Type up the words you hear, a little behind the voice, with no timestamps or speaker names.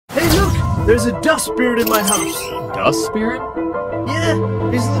There's a dust spirit in my house. Dust spirit? Yeah,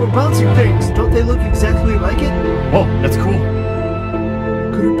 these little bouncy things. Don't they look exactly like it? Whoa, that's cool.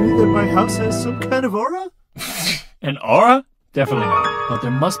 Could it be that my house has some kind of aura? An aura? Definitely not. But there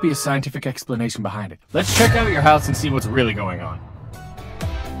must be a scientific explanation behind it. Let's check out your house and see what's really going on.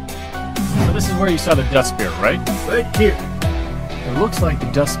 So this is where you saw the dust spirit, right? Right here. It looks like the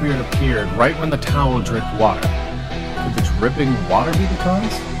dust spirit appeared right when the towel dripped water. Could the dripping water be the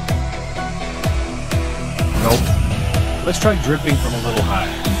cause? Nope. Let's try dripping from a little higher.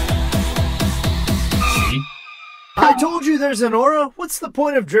 See? I told you there's an aura. What's the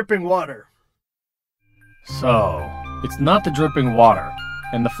point of dripping water? So, it's not the dripping water,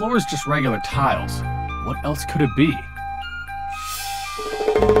 and the floor is just regular tiles. What else could it be?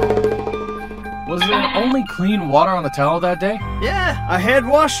 Was there only clean water on the towel that day? Yeah, I hand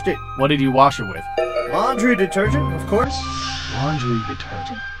washed it. What did you wash it with? Laundry detergent, of course. Laundry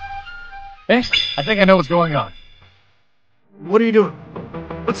detergent. Hey, I think I know what's going on. What are you doing?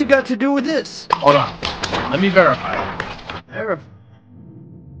 What's it got to do with this? Hold on. Let me verify.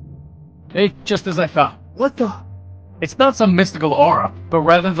 Hey, just as I thought. What the? It's not some mystical aura, but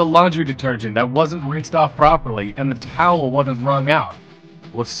rather the laundry detergent that wasn't rinsed off properly and the towel wasn't wrung out.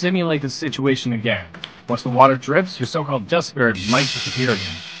 We'll simulate the situation again. Once the water drips, your so-called dust spirit might disappear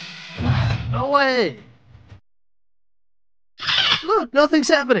again. No way! Look, nothing's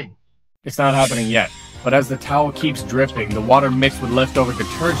happening. It's not happening yet, but as the towel keeps dripping, the water mixed with leftover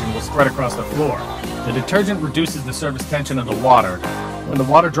detergent will spread across the floor. The detergent reduces the surface tension of the water. When the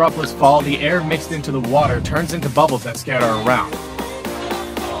water droplets fall, the air mixed into the water turns into bubbles that scatter around.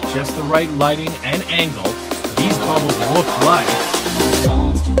 Just the right lighting and angle, these bubbles look like...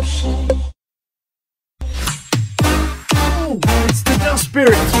 Oh, it's the dust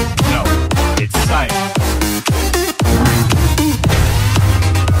spirit!